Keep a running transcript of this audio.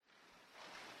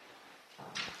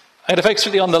I'm going to focus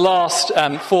really on the last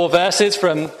 4 verses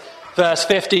from verse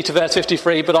 50 to verse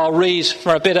 53, but I'll read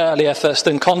from a bit earlier first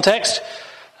in context,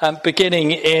 beginning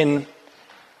in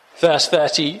verse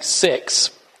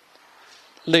 36.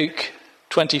 Luke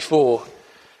 24,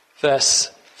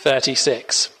 verse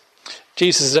 36.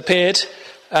 Jesus has appeared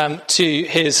to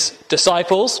his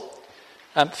disciples,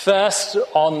 first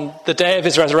on the day of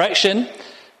his resurrection.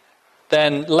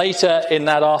 Then later in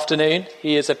that afternoon,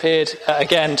 he has appeared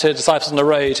again to disciples on the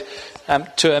road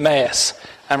to Emmaus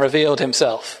and revealed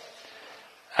himself.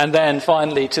 And then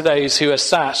finally to those who are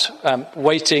sat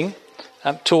waiting,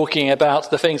 talking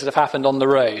about the things that have happened on the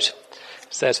road. It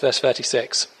says, verse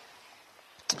 36.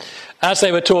 As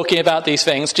they were talking about these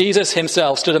things, Jesus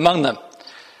himself stood among them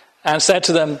and said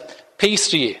to them, "Peace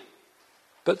to you."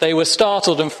 But they were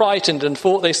startled and frightened and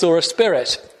thought they saw a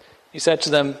spirit. He said to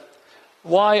them,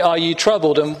 "Why are you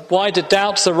troubled, and why do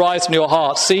doubts arise in your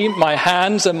hearts? See my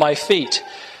hands and my feet,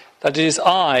 that it is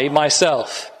I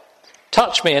myself.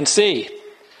 Touch me and see.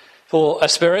 For a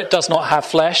spirit does not have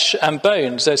flesh and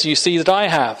bones, as you see that I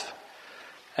have."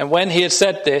 And when he had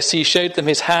said this, he showed them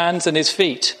his hands and his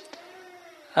feet.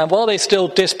 And while they still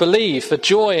disbelieved for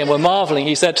joy and were marveling,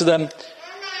 he said to them,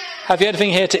 "Have you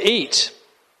anything here to eat?"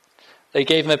 They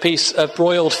gave him a piece of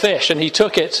broiled fish, and he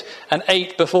took it and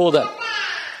ate before them.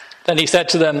 Then he said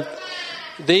to them,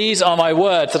 "These are my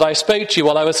words that I spoke to you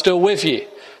while I was still with you,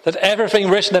 that everything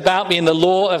written about me in the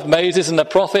law of Moses and the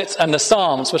prophets and the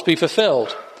Psalms must be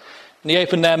fulfilled." And he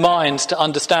opened their minds to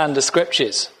understand the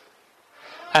scriptures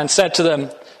and said to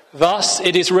them, "Thus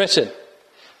it is written,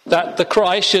 that the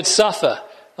Christ should suffer,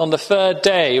 on the 3rd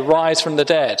day rise from the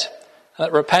dead, and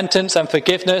that repentance and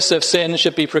forgiveness of sins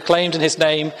should be proclaimed in his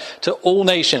name to all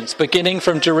nations, beginning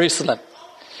from Jerusalem.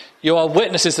 You are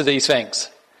witnesses of these things.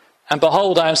 And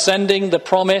behold, I am sending the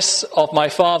promise of my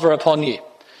Father upon you.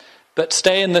 But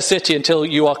stay in the city until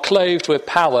you are clothed with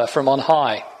power from on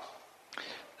high."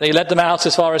 Then he led them out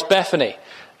as far as Bethany,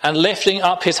 and lifting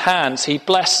up his hands, he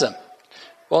blessed them.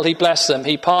 While he blessed them,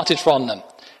 he parted from them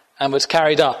and was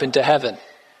carried up into heaven.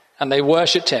 And they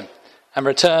worshipped him and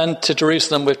returned to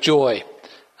Jerusalem with joy,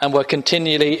 and were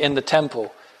continually in the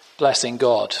temple, blessing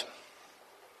God.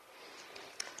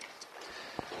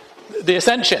 The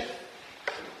ascension.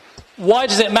 Why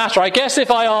does it matter? I guess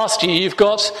if I asked you, you've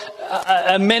got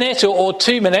a minute or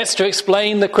 2 minutes to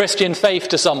explain the Christian faith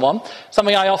to someone,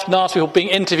 something I often ask people being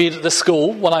interviewed at the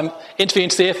school when I'm interviewing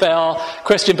to see if they are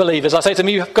Christian believers. I say to them,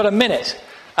 you've got a minute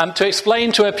to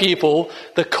explain to a pupil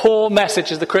the core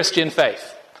message of the Christian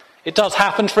faith. It does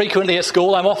happen frequently at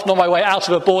school. I'm often on my way out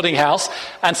of a boarding house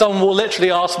and someone will literally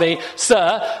ask me,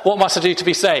 "Sir, what must I do to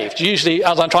be saved?" Usually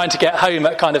as I'm trying to get home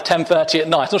at kind of 10:30 at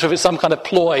night. I'm not sure if it's some kind of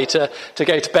ploy to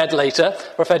go to bed later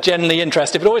or if they're genuinely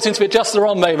interested, but it always seems to be just the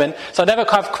wrong moment, so I never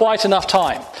have quite enough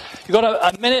time. You've got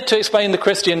a minute to explain the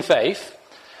Christian faith.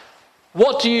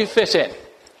 What do you fit in?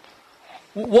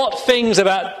 What things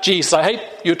about Jesus, I hate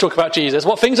you talk about Jesus,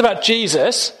 what things about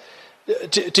Jesus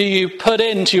do you put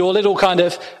into your little kind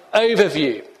of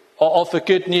overview of the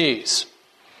good news?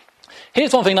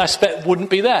 Here's one thing I suspect wouldn't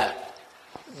be there.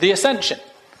 The ascension.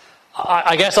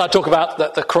 I guess I'd talk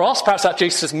about the cross, perhaps about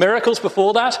Jesus' miracles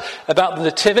before that, about the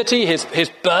nativity, his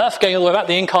birth, going all the way about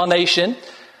the incarnation. I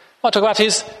might talk about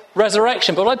his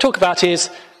resurrection, but what I'd talk about is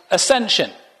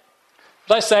ascension.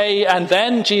 Would I say, and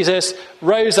then Jesus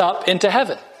rose up into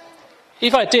heaven?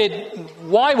 If I did,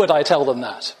 why would I tell them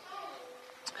that?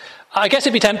 I guess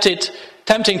it'd be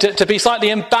tempting to be slightly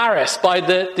embarrassed by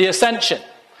the ascension.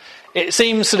 It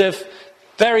seems sort of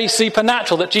very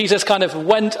supernatural that Jesus kind of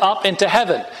went up into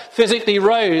heaven, physically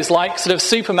rose like sort of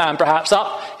Superman perhaps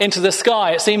up into the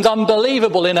sky. It seems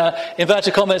unbelievable in a,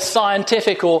 inverted commas,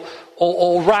 scientific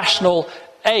or rational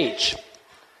age.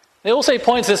 It also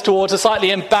points us towards a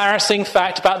slightly embarrassing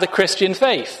fact about the Christian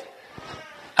faith,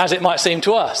 as it might seem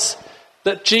to us,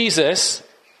 that Jesus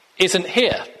isn't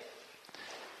here.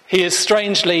 He is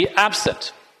strangely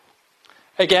absent.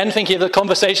 Again, thinking of the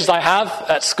conversations I have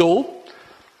at school,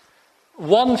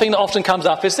 one thing that often comes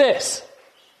up is this: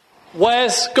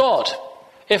 where's God?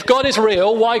 If God is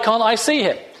real, why can't I see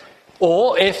him?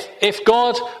 Or if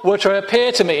God were to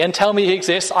appear to me and tell me he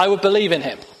exists, I would believe in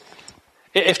him.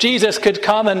 If Jesus could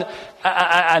come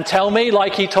and tell me,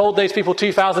 like he told those people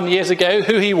 2,000 years ago,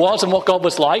 who he was and what God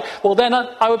was like, well then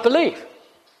I would believe.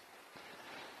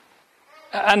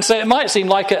 And so it might seem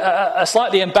like a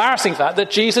slightly embarrassing fact that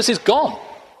Jesus is gone.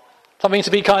 Something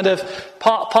to be kind of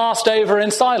passed over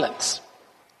in silence.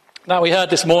 Now we heard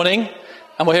this morning,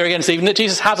 and we'll hear again this evening, that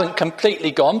Jesus hasn't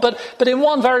completely gone, but in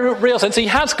one very real sense he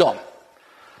has gone.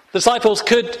 The disciples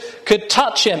could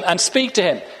touch him and speak to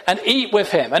him and eat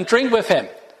with him and drink with him.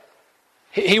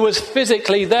 He was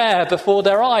physically there before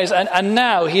their eyes, and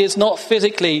now he is not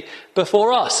physically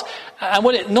before us. And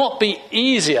would it not be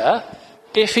easier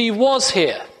if he was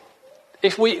here,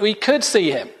 if we could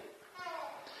see him?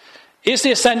 Is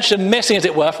the ascension missing, as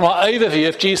it were, from our overview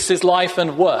of Jesus' life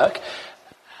and work?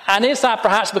 And is that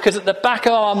perhaps because at the back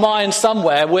of our mind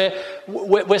somewhere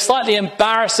we're slightly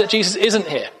embarrassed that Jesus isn't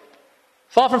here?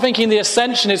 Far from thinking the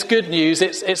ascension is good news,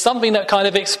 it's something that kind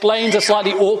of explains a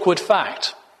slightly awkward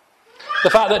fact. The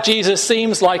fact that Jesus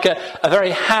seems like a very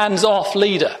hands-off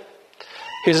leader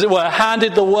who's, as it were,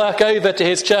 handed the work over to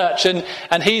his church and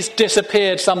he's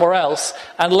disappeared somewhere else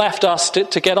and left us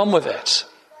to get on with it.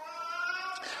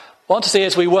 I want to see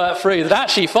as we work through that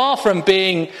actually, far from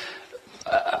being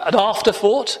an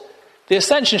afterthought, the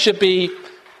ascension should be,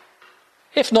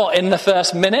 if not in the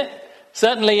first minute,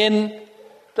 certainly in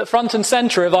the front and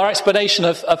centre of our explanation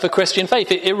of the Christian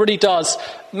faith. It really does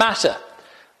matter.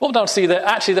 What we see that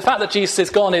actually the fact that Jesus is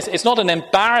gone is not an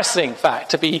embarrassing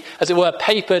fact to be, as it were,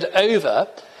 papered over,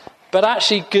 but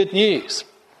actually good news.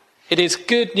 It is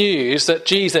good news that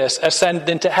Jesus ascended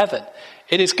into heaven.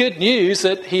 It is good news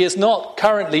that he is not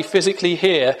currently physically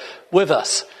here with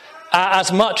us.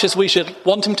 As much as we should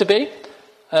want him to be,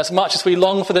 as much as we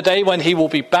long for the day when he will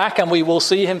be back and we will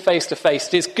see him face to face,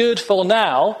 it is good for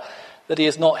now that he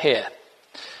is not here.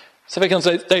 So we come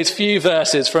to those few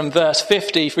verses from verse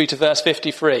 50 through to verse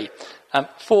 53.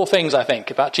 Four things, I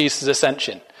think, about Jesus'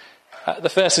 ascension. The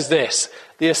first is this.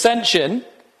 The ascension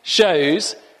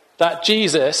shows that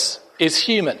Jesus is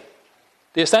human.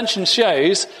 The ascension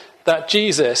shows that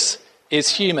Jesus is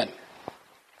human.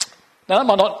 Now, that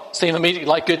might not seem immediately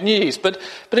like good news, but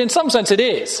in some sense it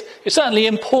is. It's certainly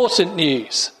important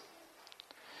news.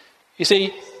 You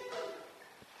see,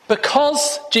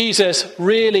 because Jesus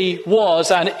really was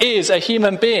and is a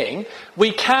human being,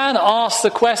 we can ask the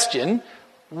question,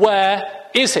 where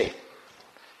is he?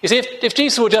 You see, if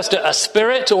Jesus were just a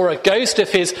spirit or a ghost,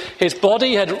 if his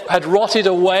body had rotted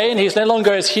away and he's no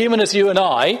longer as human as you and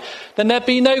I, then there'd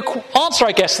be no answer,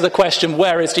 I guess, to the question,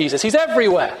 where is Jesus? He's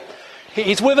everywhere.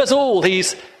 He's with us all.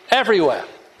 He's everywhere.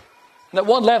 And at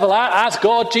one level, as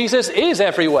God, Jesus is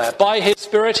everywhere. By his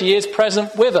Spirit, he is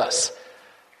present with us.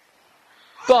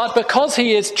 But because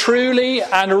he is truly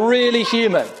and really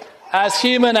human as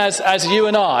you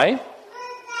and I,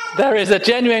 there is a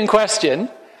genuine question,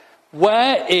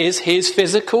 where is his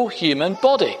physical human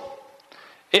body?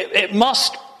 It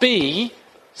must be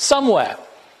somewhere.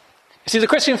 You see, the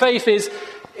Christian faith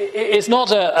is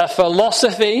not a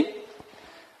philosophy,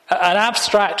 an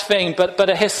abstract thing, but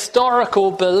a historical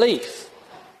belief.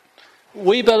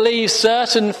 We believe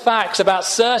certain facts about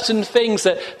certain things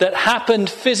that happened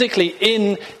physically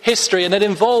in history and that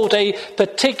involved a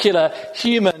particular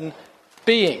human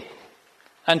being.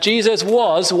 And Jesus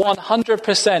was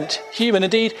 100% human.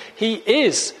 Indeed, he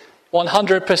is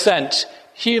 100%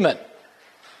 human.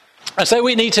 And so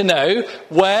we need to know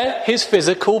where his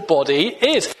physical body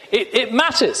is. It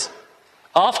matters.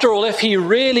 After all, if he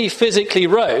really physically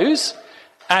rose,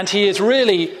 and he is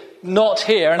really not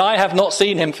here, and I have not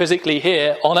seen him physically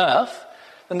here on earth,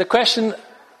 then the question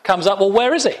comes up, well,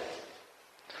 where is he?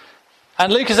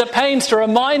 And Luke is at pains to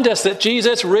remind us that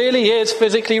Jesus really is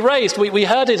physically raised. We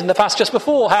heard it in the passage just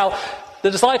before, how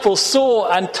the disciples saw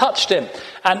and touched him,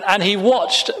 and he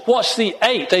watched the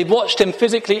ate. They watched him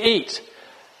physically eat,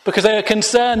 because they were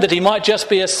concerned that he might just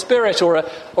be a spirit or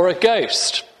a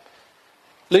ghost.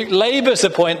 Luke labours the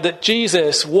point that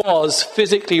Jesus was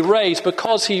physically raised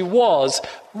because he was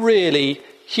really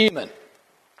human.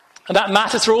 And that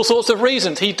matters for all sorts of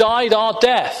reasons. He died our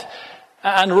death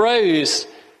and rose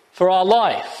for our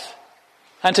life.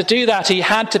 And to do that, he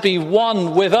had to be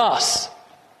one with us.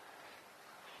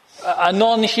 A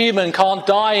non-human can't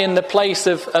die in the place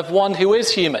of one who is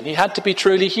human. He had to be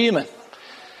truly human.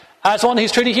 As one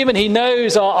who's truly human, he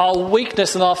knows our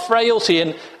weakness and our frailty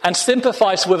and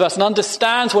sympathises with us and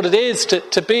understands what it is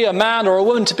to be a man or a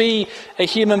woman, to be a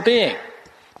human being.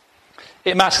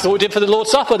 It matters what we did for the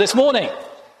Lord's Supper this morning.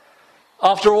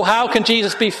 After all, how can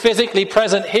Jesus be physically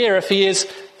present here if he is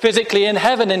physically in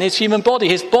heaven in his human body?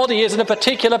 His body is in a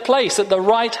particular place at the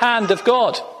right hand of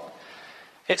God.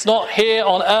 It's not here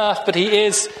on earth, but he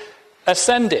is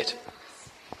ascended.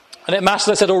 And it matters,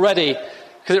 as I said already,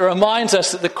 because it reminds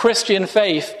us that the Christian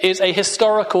faith is a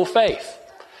historical faith.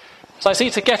 So I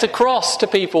seek to get across to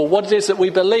people what it is that we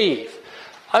believe.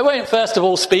 I won't first of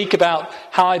all speak about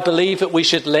how I believe that we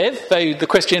should live, though the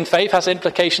Christian faith has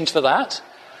implications for that.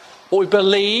 What we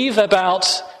believe about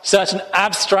certain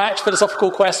abstract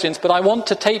philosophical questions, but I want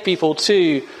to take people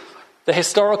to the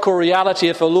historical reality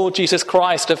of the Lord Jesus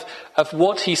Christ, of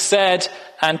what he said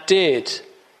and did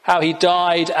how he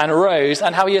died and rose,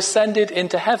 and how he ascended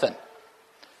into heaven.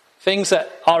 Things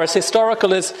that are as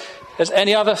historical as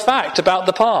any other fact about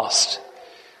the past.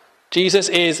 Jesus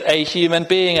is a human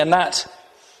being, and that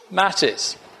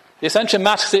matters. The Ascension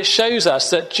matters. It shows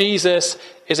us that Jesus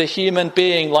is a human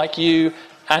being like you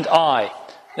and I.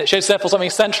 And it shows, therefore, something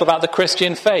central about the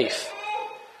Christian faith.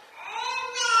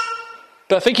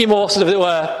 But thinking more sort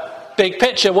of big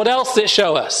picture, what else does it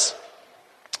show us?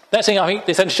 Next thing I think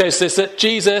the Ascension shows us is that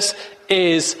Jesus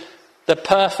is the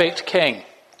perfect king.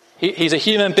 He's a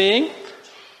human being,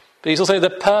 but he's also the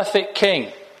perfect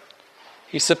king.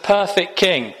 He's the perfect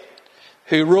king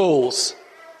who rules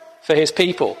for his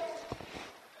people.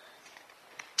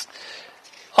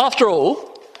 After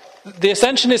all, the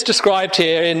Ascension is described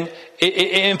here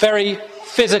in very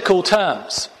physical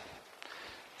terms.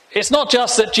 It's not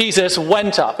just that Jesus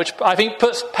went up, which I think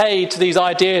puts paid to these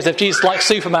ideas of Jesus like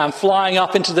Superman flying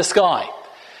up into the sky.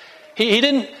 He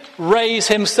didn't raise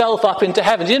himself up into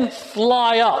heaven. He didn't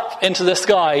fly up into the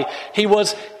sky. He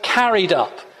was carried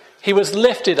up. He was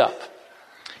lifted up.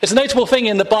 It's a notable thing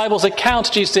in the Bible's account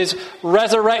of Jesus'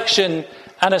 resurrection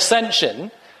and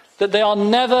ascension that they are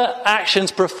never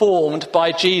actions performed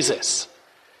by Jesus.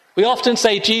 We often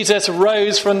say Jesus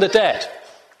rose from the dead.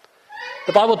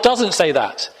 The Bible doesn't say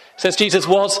that. It says Jesus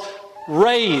was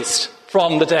raised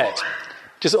from the dead,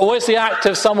 which is always the act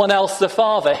of someone else, the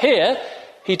Father. Here,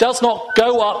 he does not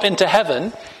go up into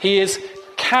heaven. He is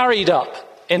carried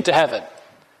up into heaven.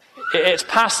 It's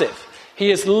passive.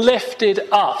 He is lifted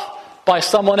up by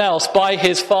someone else, by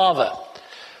his Father.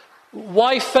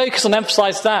 Why focus and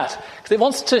emphasize that? Because it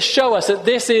wants to show us that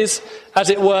this is, as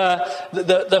it were,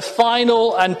 the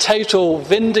final and total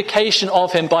vindication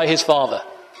of him by his Father.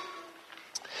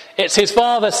 It's his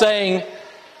Father saying,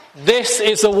 "This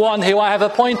is the one who I have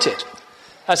appointed."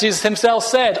 As Jesus himself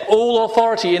said, "All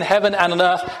authority in heaven and on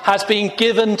earth has been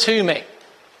given to me."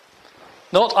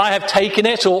 Not I have taken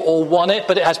it or won it,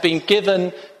 but it has been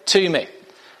given to me.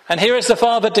 And here is the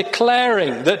Father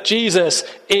declaring that Jesus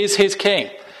is his king.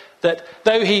 That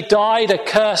though he died a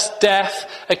cursed death,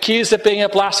 accused of being a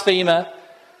blasphemer,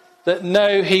 that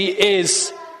no, he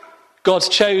is God's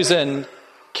chosen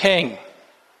king.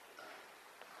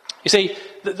 You see,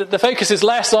 the focus is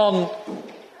less on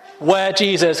where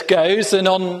Jesus goes than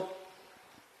on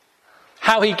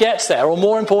how he gets there, or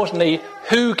more importantly,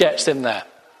 who gets him there.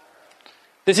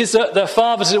 This is the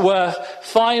Father's, as it were,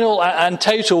 final and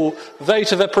total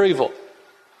vote of approval.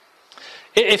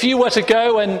 If you were to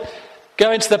go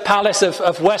into the Palace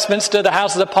of Westminster, the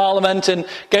House of the Parliament, and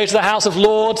go to the House of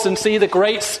Lords and see the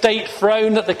great state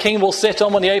throne that the King will sit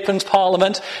on when he opens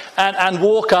Parliament, and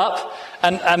walk up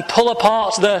and pull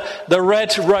apart the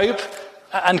red rope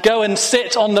and go and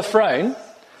sit on the throne,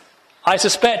 I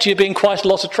suspect you'd be in quite a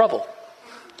lot of trouble.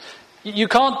 You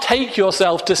can't take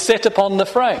yourself to sit upon the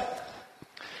throne.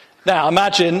 Now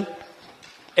imagine,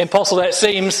 impossible it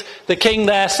seems, the king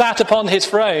there sat upon his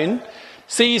throne,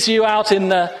 sees you out in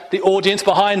the audience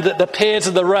behind the peers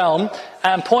of the realm,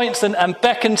 and points and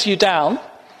beckons you down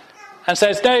and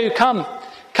says, "No,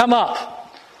 come up."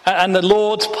 And the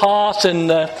lords part, and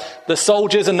the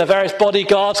soldiers and the various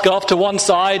bodyguards go off to one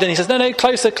side, and he says, no,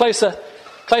 closer,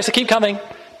 keep coming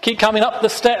up the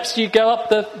steps. You go up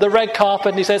the red carpet,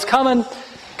 and he says, come and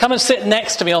sit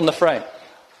next to me on the throne.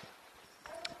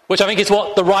 Which I think is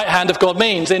what the right hand of God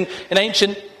means. In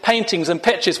ancient paintings and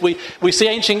pictures, we see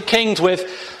ancient kings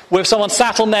with someone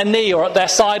sat on their knee or at their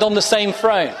side on the same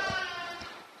throne.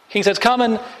 King says, "Come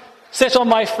and sit on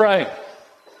my throne."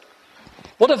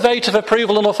 What a vote of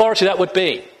approval and authority that would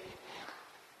be,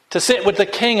 to sit with the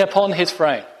king upon his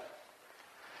throne.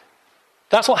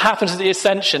 That's what happens at the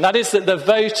Ascension. That is the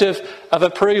vote of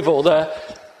approval,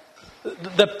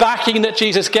 the backing that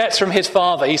Jesus gets from his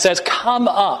Father. He says, "Come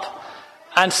up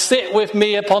and sit with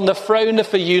me upon the throne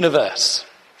of the universe.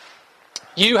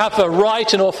 You have the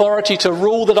right and authority to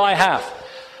rule that I have.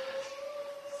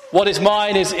 What is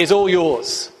mine is all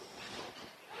yours."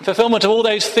 Fulfillment of all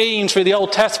those themes through the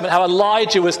Old Testament, how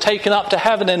Elijah was taken up to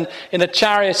heaven in a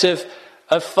chariot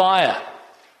of fire.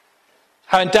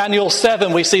 How in Daniel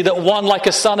 7 we see that one like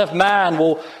a son of man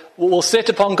will sit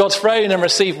upon God's throne and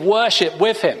receive worship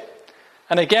with him.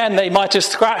 And again, they might have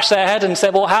scratched their head and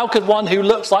said, well, how could one who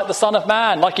looks like the Son of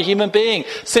Man, like a human being,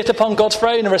 sit upon God's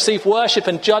throne and receive worship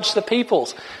and judge the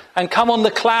peoples and come on the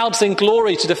clouds in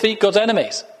glory to defeat God's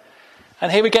enemies?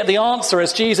 And here we get the answer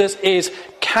as Jesus is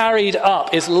carried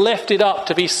up, is lifted up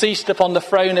to be seated upon the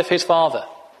throne of his Father.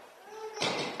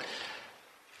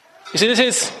 You see, this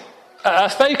is a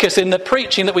focus in the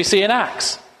preaching that we see in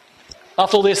Acts.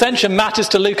 After all, the Ascension matters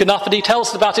to Luke enough that he tells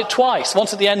us about it twice.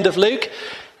 Once at the end of Luke,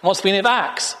 and once at the beginning of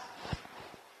Acts.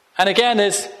 And again,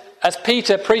 as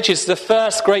Peter preaches the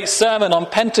first great sermon on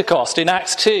Pentecost in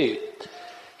Acts 2,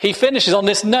 he finishes on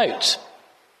this note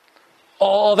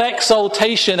of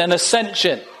exaltation and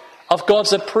ascension, of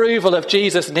God's approval of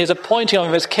Jesus and his appointing of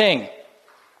him as king.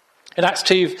 In Acts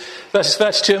 2, verses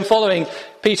 32 and following,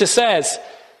 Peter says,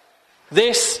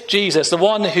 this Jesus, the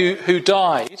one who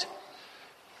died,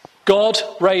 God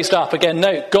raised up. Again,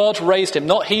 note, God raised him.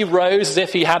 Not he rose as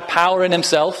if he had power in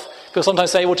himself. People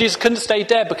sometimes say, well, Jesus couldn't stay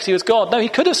dead because he was God. No, he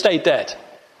could have stayed dead.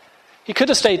 He could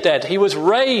have stayed dead. He was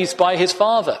raised by his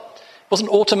Father. It wasn't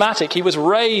automatic. He was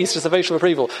raised as the vote of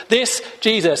approval. This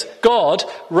Jesus, God,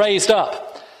 raised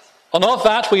up. And of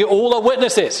that we all are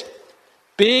witnesses.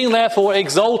 Being therefore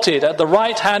exalted at the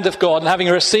right hand of God, and having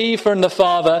received from the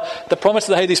Father the promise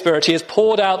of the Holy Spirit, he has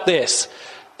poured out this,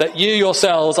 that you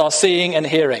yourselves are seeing and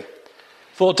hearing.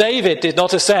 For David did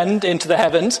not ascend into the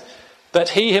heavens, but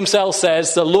he himself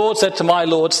says, the Lord said to my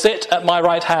Lord, sit at my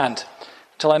right hand,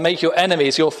 till I make your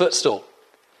enemies your footstool.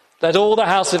 Let all the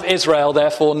house of Israel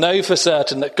therefore know for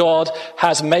certain that God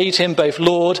has made him both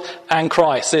Lord and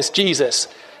Christ, this Jesus,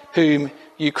 whom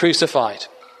you crucified.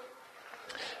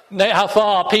 Note how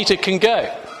far Peter can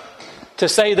go to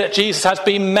say that Jesus has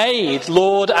been made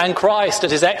Lord and Christ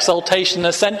at his exaltation and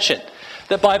ascension.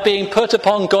 That by being put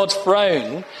upon God's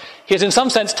throne, he has in some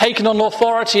sense taken on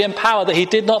authority and power that he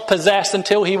did not possess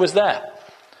until he was there.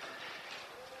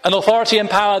 An authority and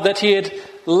power that he had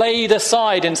laid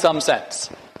aside in some sense.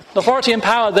 An authority and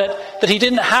power that he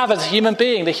didn't have as a human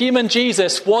being. The human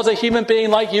Jesus was a human being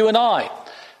like you and I.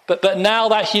 But now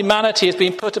that humanity has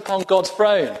been put upon God's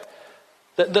throne,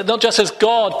 that not just as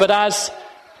God, but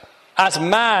as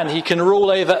man, he can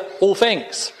rule over all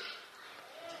things.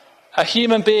 A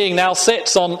human being now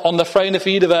sits on the throne of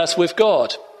the universe with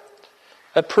God,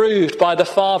 approved by the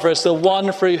Father as the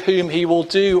one through whom he will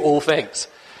do all things,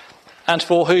 and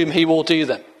for whom he will do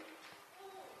them.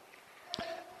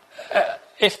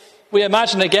 If we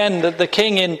imagine again that the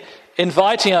king in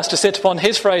inviting us to sit upon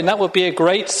his throne, that would be a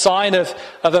great sign of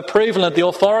approval of the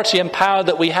authority and power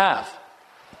that we have.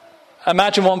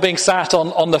 Imagine one being sat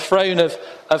on the throne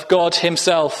of God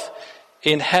himself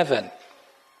in heaven.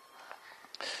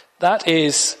 That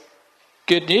is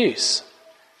good news.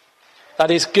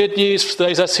 That is good news for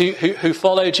those of us who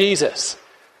follow Jesus.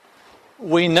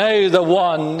 We know the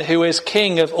one who is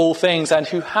King of all things and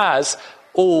who has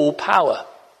all power,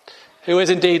 who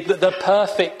is indeed the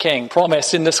perfect King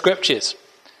promised in the Scriptures.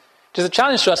 It is a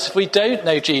challenge to us if we don't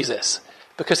know Jesus,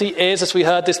 because he is, as we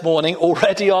heard this morning,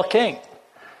 already our King.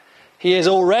 He is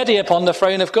already upon the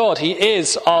throne of God. He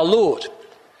is our Lord.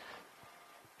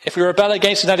 If we rebel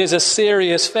against him, that is a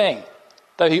serious thing,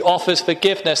 though he offers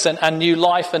forgiveness and new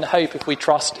life and hope if we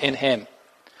trust in him.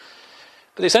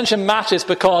 But the ascension matters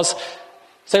because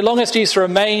so long as Jesus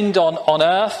remained on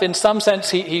earth, in some sense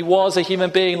he was a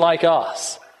human being like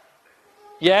us.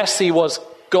 Yes, he was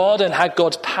God and had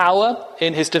God's power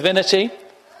in his divinity,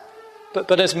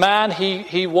 but as man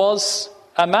he was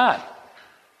a man.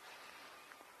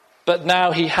 But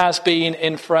now he has been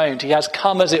enthroned. He has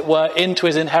come, as it were, into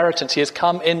his inheritance. He has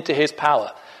come into his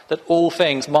power, that all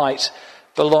things might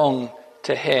belong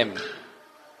to him.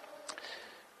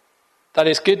 That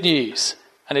is good news,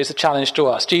 and it is a challenge to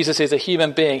us. Jesus is a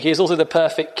human being. He is also the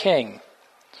perfect King.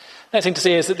 Next thing to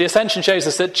see is that the ascension shows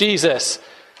us that Jesus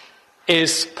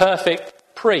is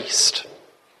perfect priest.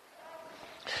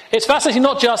 It's fascinating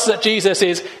not just that Jesus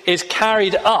is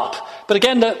carried up, but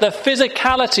again the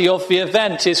physicality of the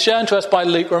event is shown to us by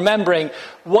Luke, remembering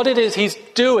what it is he's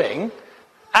doing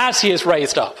as he is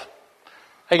raised up.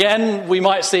 Again, we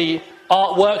might see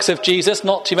artworks of Jesus,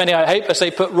 not too many I hope, as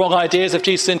they put wrong ideas of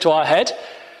Jesus into our head.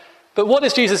 But what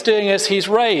is Jesus doing as he's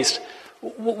raised?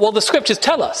 Well, the Scriptures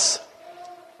tell us.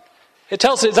 It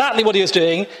tells us exactly what he was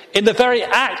doing in the very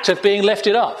act of being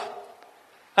lifted up.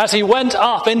 As he went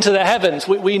up into the heavens,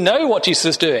 we know what Jesus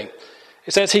is doing.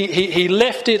 It says he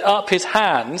lifted up his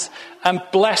hands and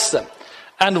blessed them.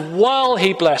 And while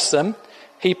he blessed them,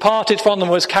 he parted from them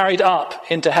and was carried up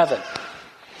into heaven.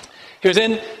 He was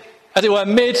in, as it were,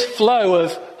 mid-flow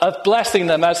of blessing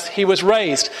them as he was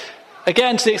raised.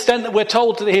 Again, to the extent that we're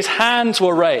told that his hands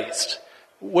were raised,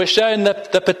 we're shown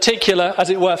the particular, as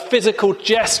it were, physical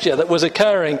gesture that was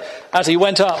occurring as he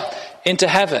went up into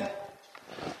heaven.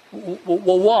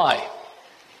 Well, why?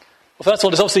 Well, first of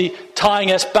all, it's obviously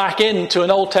tying us back into an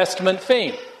Old Testament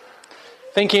theme.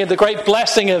 Thinking of the great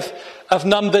blessing of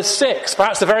Numbers 6,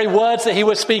 perhaps the very words that he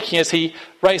was speaking as he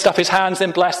raised up his hands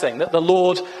in blessing, that the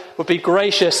Lord would be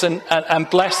gracious and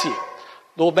bless you.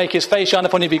 Lord, make his face shine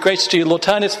upon you, be gracious to you. Lord,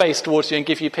 turn his face towards you and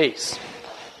give you peace.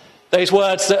 Those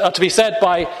words that are to be said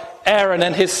by Aaron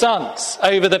and his sons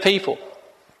over the people.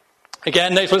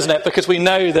 Again, notable, isn't it? Because we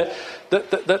know that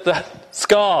the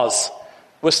scars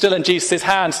were still in Jesus'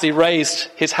 hands. He raised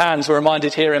his hands, we're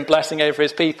reminded here, in blessing over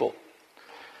his people.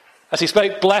 As he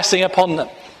spoke blessing upon them.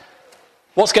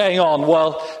 What's going on?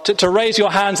 Well, to raise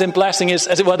your hands in blessing is,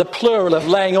 as it were, the plural of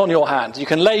laying on your hands. You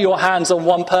can lay your hands on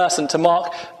one person to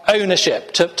mark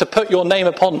ownership, to put your name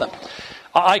upon them.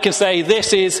 I can say,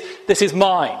 this is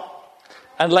mine,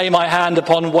 and lay my hand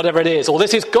upon whatever it is. Or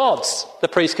this is God's, the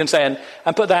priest can say,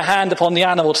 and put their hand upon the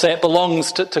animal to say it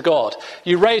belongs to God.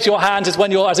 You raise your hands as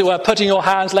when you're, as it were, laying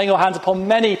your hands upon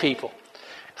many people.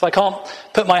 So I can't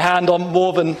put my hand on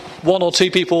more than one or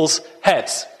two people's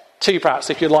heads. Two, perhaps,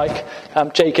 if you like,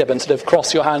 Jacob, and sort of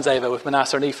cross your hands over with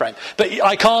Manasseh and Ephraim. But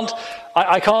I can't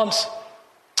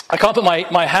put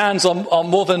my hands on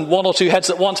more than one or two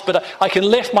heads at once, but I can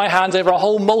lift my hands over a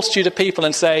whole multitude of people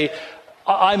and say,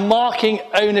 I'm marking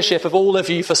ownership of all of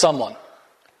you for someone.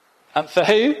 And for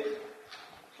who?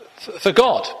 For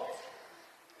God.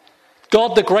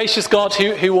 God, the gracious God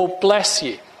who will bless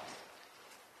you.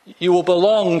 You will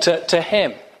belong to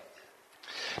him.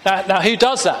 Now, who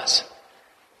does that?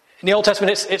 In the Old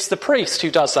Testament, it's the priest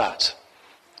who does that.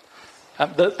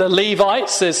 The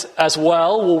Levites as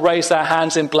well will raise their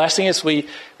hands in blessing, as we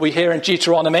hear in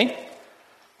Deuteronomy,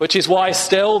 which is why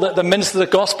still that the ministers of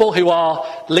the gospel who are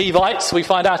Levites, we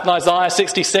find out in Isaiah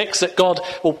 66 that God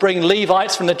will bring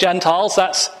Levites from the Gentiles,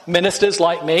 that's ministers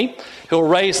like me, who will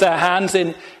raise their hands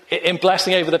in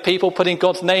blessing over the people, putting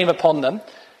God's name upon them.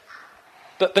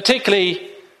 But particularly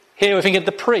here we're thinking of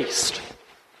the priest,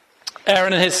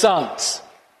 Aaron and his sons.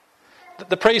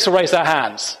 The priests will raise their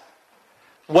hands.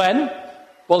 When?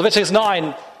 Well, Leviticus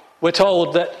 9, we're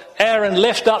told that Aaron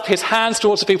lifted up his hands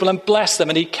towards the people and blessed them,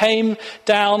 and he came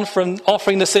down from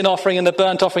offering the sin offering and the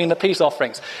burnt offering and the peace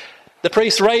offerings. The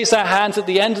priests raised their hands at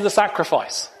the end of the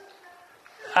sacrifice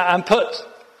and put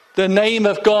the name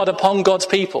of God upon God's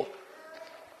people.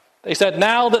 They said,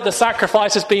 now that the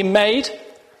sacrifice has been made,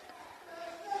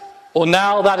 or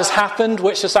now that has happened,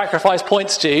 which the sacrifice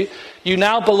points to, you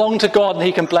now belong to God and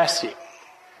he can bless you.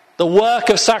 The work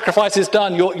of sacrifice is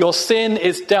done. Your sin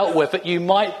is dealt with, that you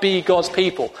might be God's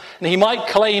people. And he might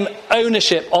claim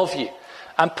ownership of you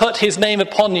and put his name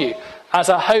upon you as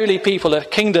a holy people, a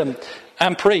kingdom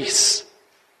and priests.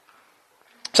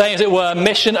 Saying, as it were,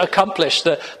 mission accomplished.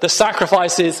 The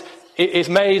sacrifice is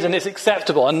made and it's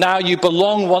acceptable. And now you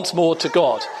belong once more to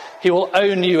God. He will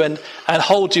own you and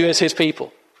hold you as his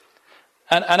people.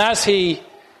 And as he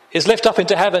is lifted up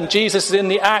into heaven, Jesus is in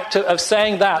the act of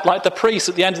saying that, like the priest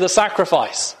at the end of the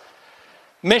sacrifice.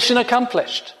 Mission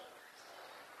accomplished.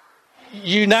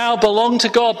 You now belong to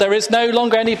God. There is no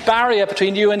longer any barrier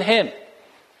between you and him.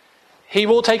 He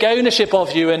will take ownership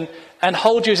of you and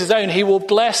hold you as his own. He will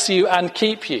bless you and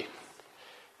keep you.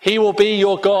 He will be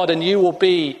your God and you will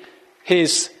be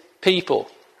his people.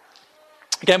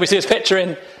 Again, we see this picture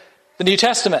in the New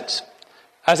Testament.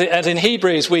 As in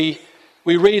Hebrews, we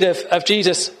read of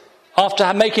Jesus,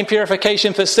 after making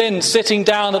purification for sin, sitting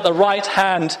down at the right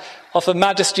hand of the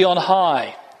Majesty on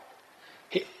high.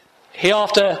 He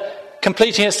after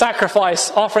completing his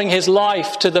sacrifice, offering his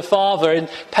life to the Father in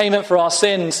payment for our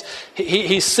sins,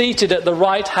 he's seated at the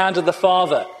right hand of the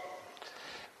Father.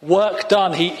 Work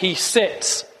done. He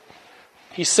sits.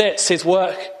 He sits, his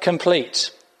work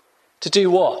complete. To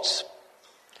do what?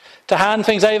 To hand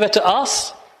things over to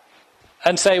us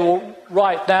and say, well,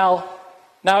 right, now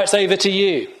it's over to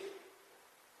you.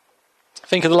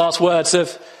 Think of the last words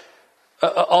of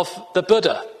the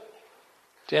Buddha.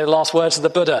 Do you know the last words of the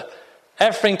Buddha?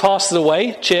 Everything passes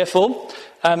away, cheerful.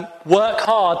 Work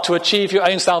hard to achieve your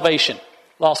own salvation.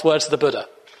 Last words of the Buddha.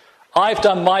 I've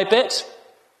done my bit.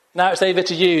 Now it's over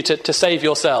to you to save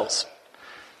yourselves.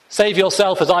 Save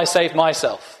yourself as I saved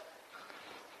myself.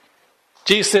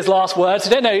 Jesus' last words, I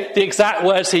don't know the exact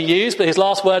words he used, but his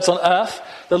last words on earth,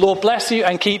 the Lord bless you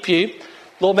and keep you.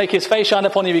 Lord, make his face shine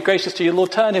upon you, be gracious to you.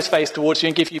 Lord, turn his face towards you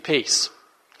and give you peace.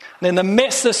 And in the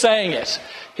midst of saying it,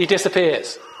 he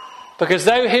disappears. Because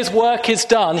though his work is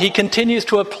done, he continues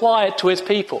to apply it to his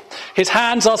people. His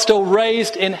hands are still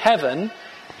raised in heaven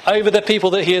over the people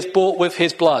that he has bought with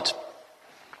his blood.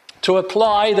 To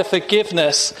apply the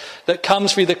forgiveness that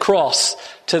comes through the cross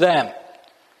to them.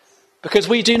 Because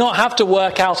we do not have to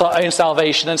work out our own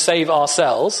salvation and save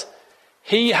ourselves.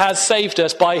 He has saved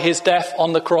us by his death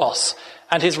on the cross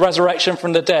and his resurrection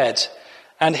from the dead.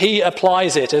 And he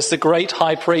applies it as the great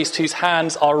high priest whose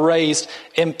hands are raised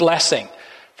in blessing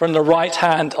from the right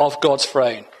hand of God's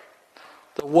throne.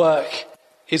 The work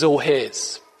is all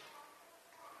his.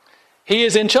 He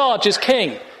is in charge as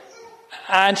king,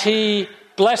 and he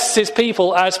blesses his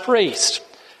people as priest.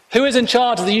 Who is in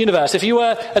charge of the universe? If you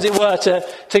were, as it were,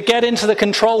 to get into the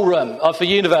control room of the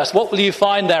universe, what will you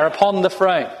find there upon the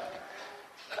throne?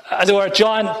 As it were, a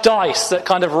giant dice that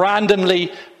kind of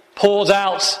randomly pours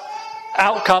out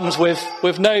outcomes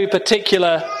with no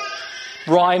particular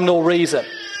rhyme nor reason.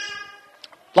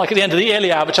 Like at the end of the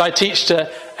Iliad, which I teach to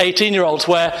 18-year-olds,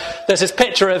 where there's this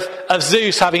picture of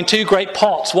Zeus having two great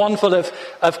pots, one full of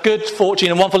good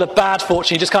fortune and one full of bad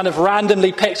fortune. He just kind of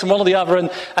randomly picks from one or the other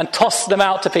and tosses them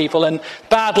out to people. And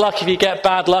bad luck if you get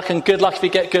bad luck, and good luck if you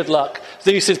get good luck.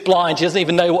 Zeus is blind. He doesn't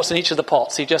even know what's in each of the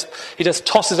pots. He just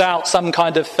tosses out some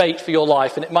kind of fate for your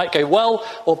life, and it might go well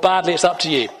or badly. It's up to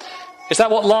you. Is that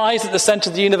what lies at the centre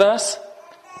of the universe?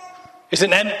 Is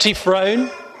it an empty throne?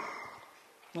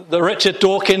 The Richard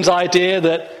Dawkins idea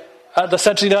that at the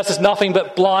centre of the universe is nothing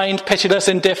but blind, pitiless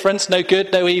indifference, no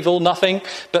good, no evil, nothing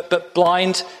but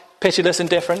blind, pitiless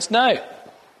indifference. No,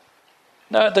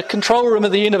 the control room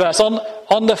of the universe,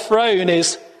 on the throne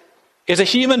is a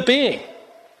human being.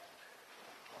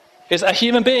 Is a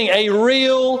human being, a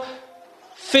real,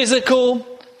 physical,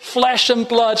 flesh and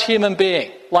blood human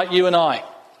being, like you and I.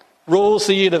 Rules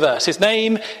the universe. His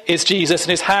name is Jesus, and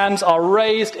his hands are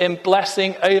raised in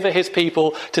blessing over his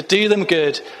people to do them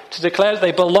good, to declare that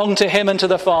they belong to him and to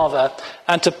the Father,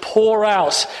 and to pour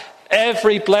out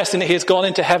every blessing that he has gone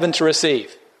into heaven to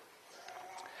receive.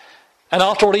 And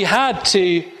after all, he had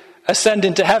to ascend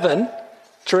into heaven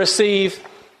to receive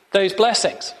those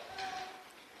blessings.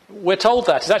 We're told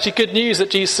that. It's actually good news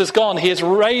that Jesus has gone. He has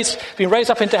been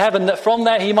raised up into heaven, that from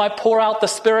there he might pour out the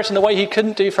Spirit in the way he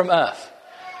couldn't do from earth.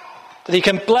 That he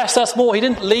can bless us more. He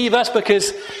didn't leave us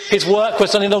because his work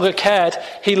was no longer cared.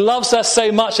 He loves us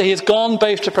so much that he has gone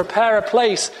both to prepare a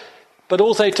place, but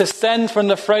also to send from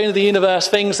the throne of the universe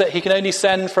things that he can only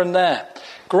send from there.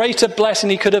 Greater blessing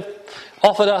he could have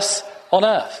offered us on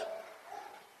earth.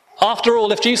 After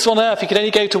all, if Jesus was on earth, he could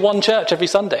only go to one church every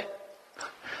Sunday.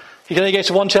 He could only go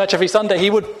to one church every Sunday.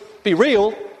 He would be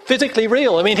real, physically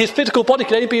real. I mean, his physical body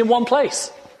could only be in one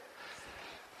place.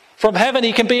 From heaven,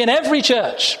 he can be in every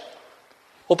church.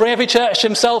 Or bring every church to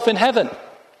himself in heaven.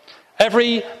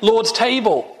 Every Lord's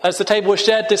table, as the table was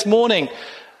shared this morning.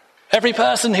 Every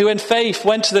person who in faith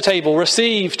went to the table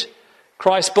received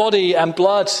Christ's body and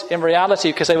blood in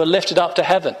reality because they were lifted up to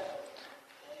heaven.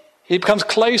 He becomes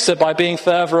closer by being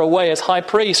further away. As high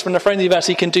priest from the throne of the universe,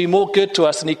 he can do more good to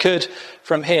us than he could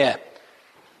from here.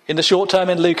 In the short term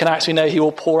in Luke and Acts, we know he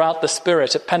will pour out the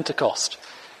Spirit at Pentecost,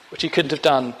 which he couldn't have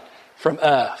done from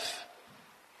earth.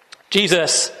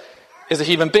 Jesus is a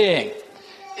human being.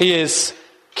 He is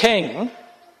king.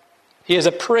 He is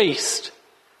a priest.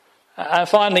 And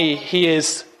finally, he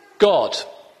is God.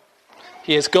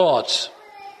 He is God.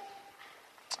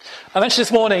 I mentioned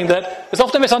this morning that there's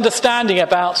often a misunderstanding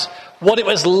about what it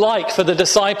was like for the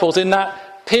disciples in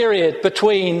that period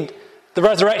between the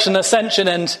resurrection, ascension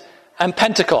and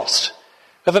Pentecost.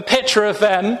 We have a picture of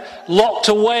them locked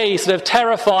away, sort of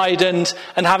terrified and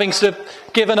having sort of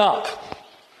given up,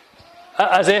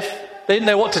 as if they didn't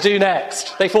know what to do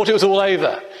next. They thought it was all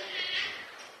over.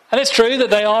 And it's true that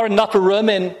they are in an upper room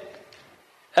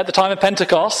at the time of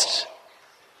Pentecost.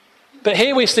 But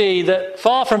here we see that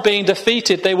far from being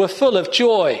defeated, they were full of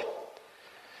joy.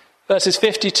 Verses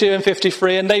 52 and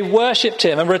 53, and they worshipped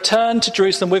him and returned to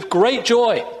Jerusalem with great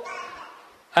joy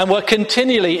and were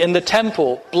continually in the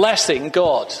temple blessing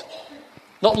God.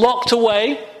 Not locked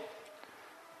away,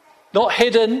 not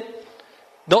hidden,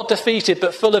 not defeated,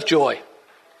 but full of joy.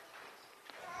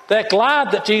 They're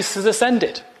glad that Jesus has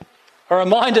ascended. A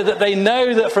reminder that they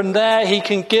know that from there he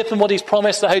can give them what he's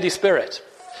promised, the Holy Spirit.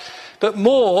 But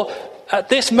more, at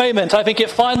this moment, I think it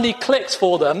finally clicks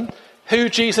for them who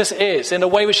Jesus is in a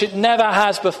way which it never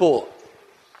has before.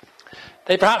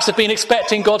 They perhaps have been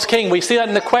expecting God's king. We see that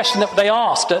in the question that they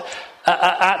asked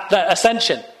at the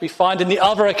ascension. We find in the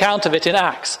other account of it in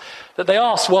Acts that they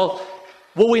asked, well,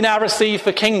 will we now receive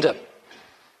the kingdom?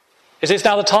 Is this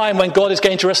now the time when God is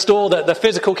going to restore the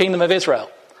physical kingdom of Israel?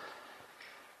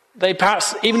 They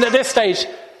perhaps, even at this stage,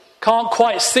 can't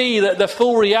quite see the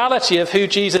full reality of who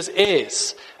Jesus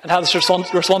is and how to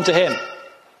respond to him.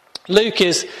 Luke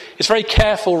is a very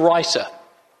careful writer.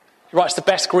 He writes the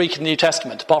best Greek in the New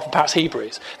Testament, apart from perhaps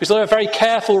Hebrews. He's a very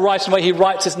careful writer in the way he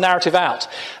writes his narrative out.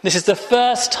 This is the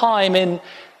first time in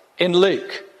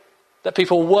Luke that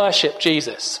people worship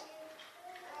Jesus.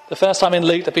 The first time in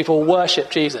Luke that people worship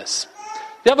Jesus.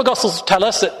 The other Gospels tell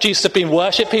us that Jesus had been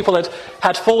worshipped. People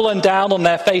had fallen down on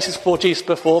their faces before Jesus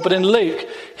before. But in Luke,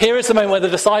 here is the moment where the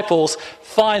disciples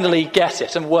finally get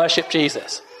it and worship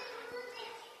Jesus.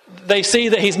 They see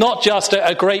that he's not just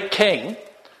a great king,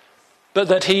 but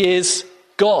that he is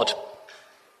God.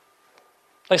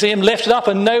 They see him lifted up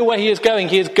and know where he is going.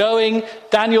 He is going,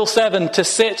 Daniel 7, to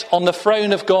sit on the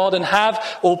throne of God and have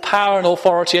all power and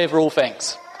authority over all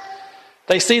things.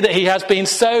 They see that he has been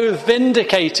so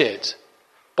vindicated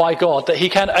by God that he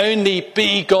can only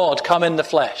be God come in the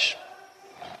flesh.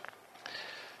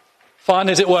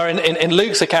 Finally, as it were, in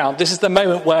Luke's account, this is the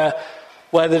moment where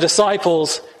the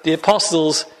disciples, the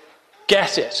apostles,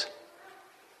 get it.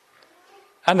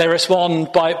 And they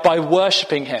respond by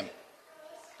worshipping him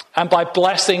and by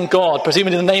blessing God,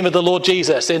 presumably in the name of the Lord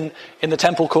Jesus in the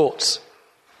temple courts.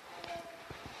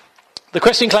 The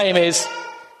Christian claim is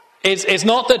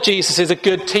not that Jesus is a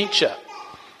good teacher.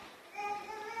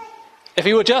 If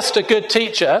he were just a good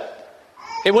teacher,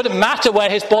 it wouldn't matter where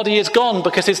his body is gone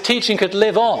because his teaching could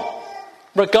live on,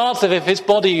 regardless of if his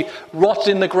body rotted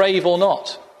in the grave or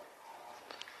not.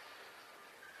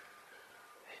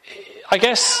 I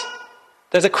guess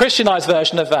there's a Christianized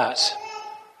version of that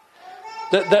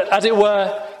as it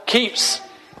were, keeps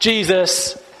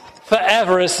Jesus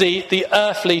forever as the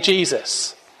earthly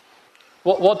Jesus.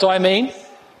 What do I mean?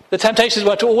 The temptations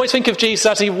were to always think of Jesus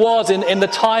as he was in the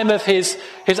time of his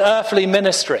earthly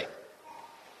ministry.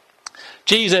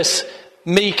 Jesus,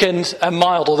 meek and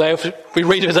mild, although if we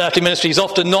read of his earthly ministry, he's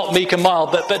often not meek and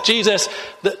mild, but Jesus,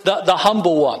 the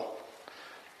humble one,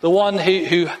 the one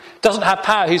who doesn't have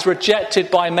power, who's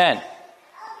rejected by men.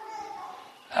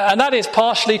 And that is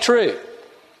partially true.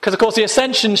 Because, of course, the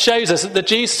ascension shows us that the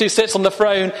Jesus who sits on the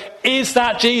throne is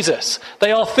that Jesus.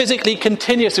 They are physically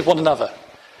continuous with one another.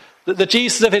 That the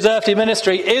Jesus of his earthly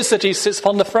ministry is the Jesus who sits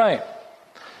upon the throne.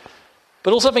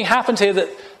 But also something happens here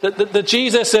that the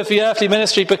Jesus of the earthly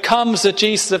ministry becomes the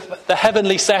Jesus of the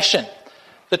heavenly session.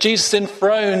 The Jesus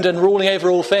enthroned and ruling over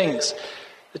all things.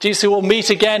 The Jesus who will meet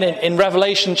again in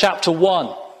Revelation chapter 1.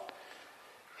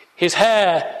 His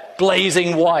hair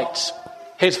blazing white.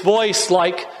 His voice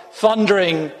like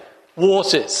thundering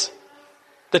waters.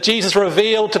 The Jesus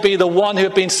revealed to be the one who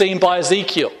had been seen by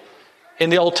Ezekiel in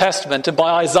the Old Testament and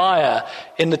by Isaiah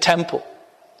in the temple.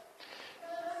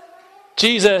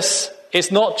 Jesus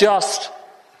is not just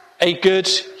a good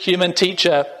human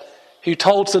teacher who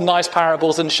told some nice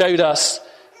parables and showed us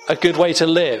a good way to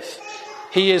live.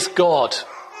 He is God.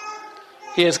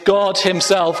 He is God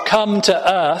himself come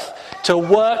to earth to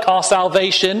work our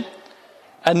salvation,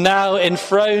 and now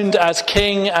enthroned as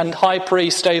king and high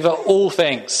priest over all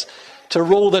things, to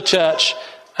rule the church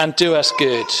and do us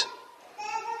good.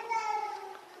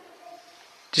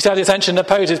 Do you see how the ascension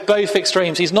opposes both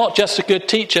extremes? He's not just a good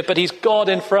teacher, but he's God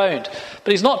enthroned.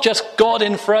 But he's not just God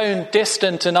enthroned,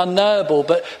 distant and unknowable,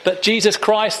 but Jesus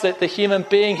Christ, the human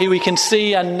being who we can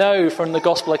see and know from the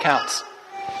gospel accounts.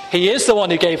 He is the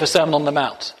one who gave the Sermon on the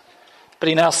Mount, but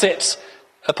he now sits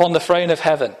upon the throne of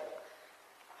heaven.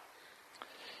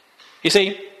 You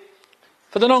see,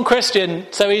 for the non-Christian,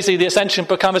 so easily the ascension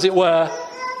become, as it were,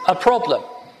 a problem.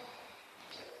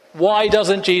 Why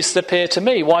doesn't Jesus appear to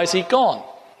me? Why is he gone?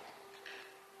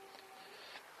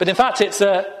 But in fact, it's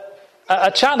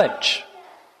a challenge.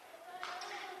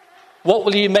 What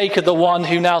will you make of the one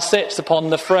who now sits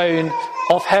upon the throne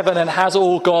of heaven and has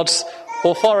all God's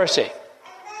authority?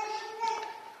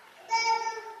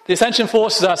 The ascension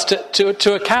forces us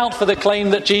to account for the claim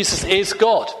that Jesus is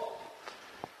God.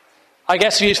 I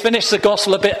guess if you finished the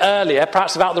gospel a bit earlier,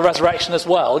 perhaps about the resurrection as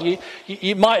well,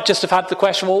 you might just have had the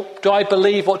question, well, do I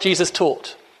believe what Jesus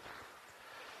taught?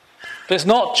 But it's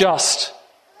not just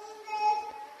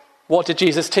what did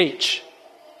Jesus teach,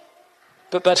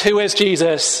 but who is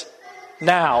Jesus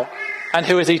now, and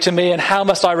who is he to me, and how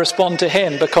must I respond to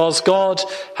him? Because God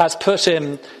has put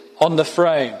him on the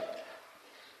throne.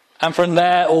 And from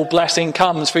there all blessing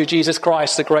comes through Jesus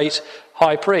Christ, the great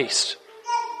high priest.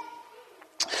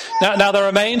 Now there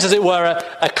remains, as it were,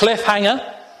 a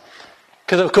cliffhanger,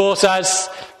 because of course, as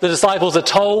the disciples are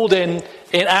told in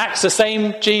Acts, the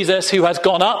same Jesus who has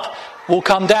gone up will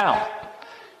come down.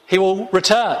 He will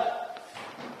return.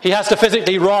 He has to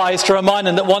physically rise to remind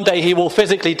them that one day he will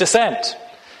physically descend.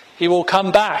 He will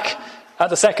come back at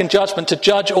the second judgment to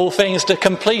judge all things, to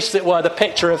complete, as it were, the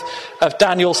picture of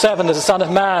Daniel 7 as the Son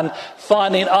of Man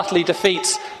finally and utterly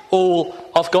defeats all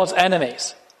of God's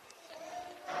enemies.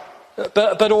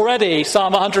 But already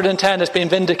Psalm 110 has been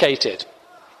vindicated.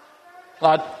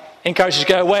 I'd encourage you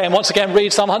to go away and once again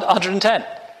read Psalm 110,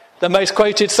 the most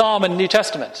quoted psalm in the New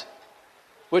Testament,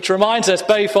 which reminds us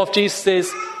both of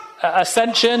Jesus'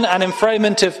 ascension and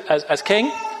enthronement as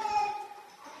king,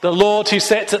 the Lord who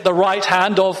sits at the right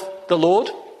hand of the Lord,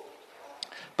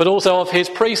 but also of his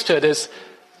priesthood as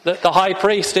the high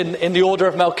priest in the order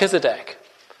of Melchizedek,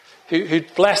 who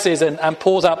blesses and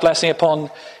pours out blessing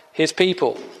upon his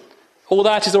people. All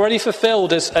that is already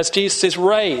fulfilled as Jesus is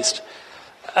raised.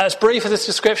 as brief as this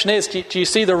description is, do you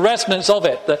see the resonance of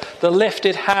it? The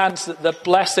lifted hands, the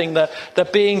blessing, the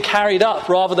being carried up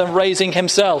rather than raising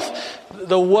himself,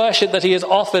 the worship that he is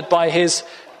offered by his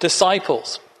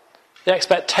disciples, the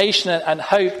expectation and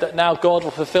hope that now God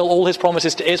will fulfill all his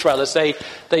promises to Israel as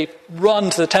they run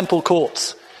to the temple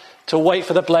courts to wait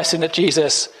for the blessing that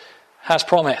Jesus has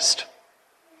promised.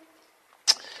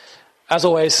 As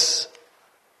always,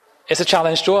 it's a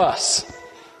challenge to us.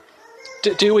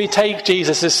 Do we take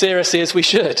Jesus as seriously as we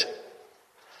should?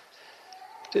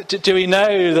 Do we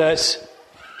know that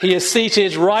he is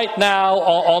seated right now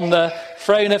on the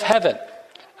throne of heaven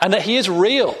and that he is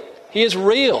real? He is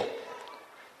real.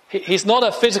 He's not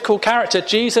a physical character.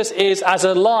 Jesus is as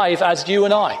alive as you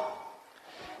and I.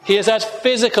 He is as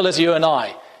physical as you and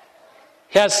I.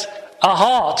 He has a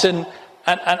heart and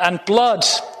blood,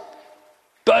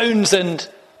 bones and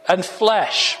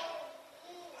flesh.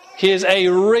 He is a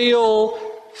real,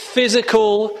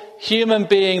 physical human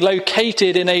being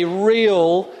located in a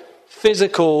real,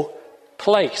 physical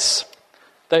place.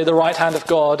 Though the right hand of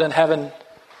God and heaven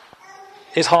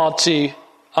is hard to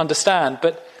understand.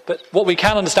 But what we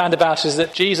can understand about it is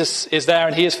that Jesus is there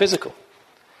and he is physical.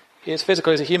 He is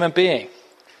physical as a human being.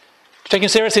 To take him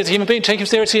seriously as a human being, to take him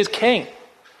seriously as king.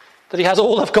 That he has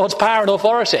all of God's power and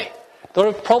authority.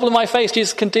 Whatever problem I face,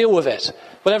 Jesus can deal with it.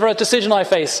 Whatever a decision I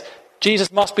face,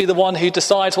 Jesus must be the one who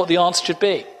decides what the answer should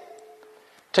be.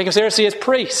 Take him seriously as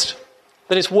priest,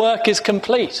 that his work is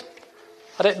complete.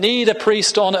 I don't need a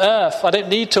priest on earth. I don't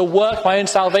need to work my own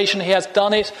salvation. He has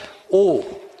done it all.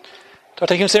 Do I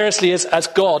take him seriously as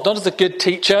God, not as a good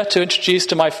teacher to introduce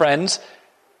to my friends,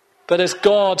 but as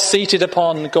God seated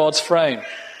upon God's throne?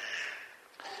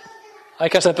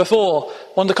 Like I said before,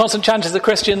 one of the constant challenges of the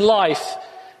Christian life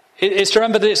is to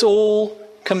remember that it's all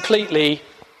completely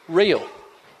real.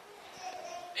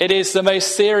 It is the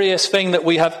most serious thing that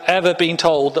we have ever been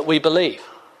told that we believe.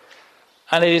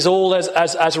 And it is all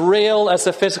as real as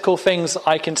the physical things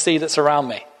I can see that surround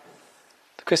me.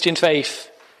 The Christian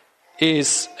faith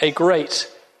is a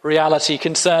great reality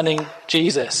concerning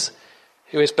Jesus,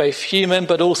 who is both human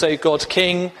but also God's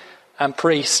king and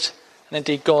priest, and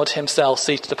indeed God himself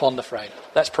seated upon the throne.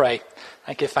 Let's pray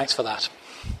and give thanks for that.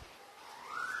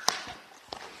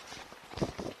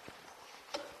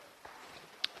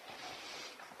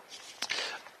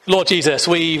 Lord Jesus,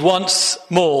 we once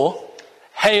more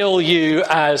hail you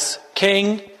as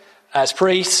King, as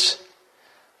priest,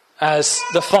 as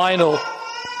the final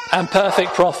and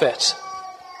perfect prophet.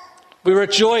 We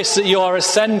rejoice that you are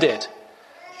ascended,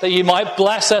 that you might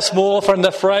bless us more from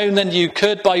the throne than you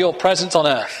could by your presence on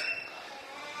earth.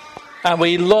 And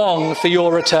we long for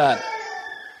your return.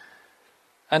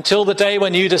 Until the day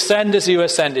when you descend as you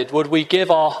ascended, would we give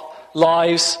our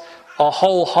lives, our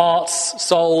whole hearts,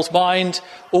 souls, mind,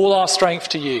 all our strength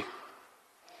to you,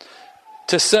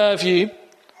 to serve you,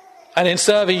 and in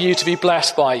serving you to be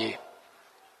blessed by you.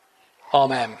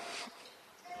 Amen.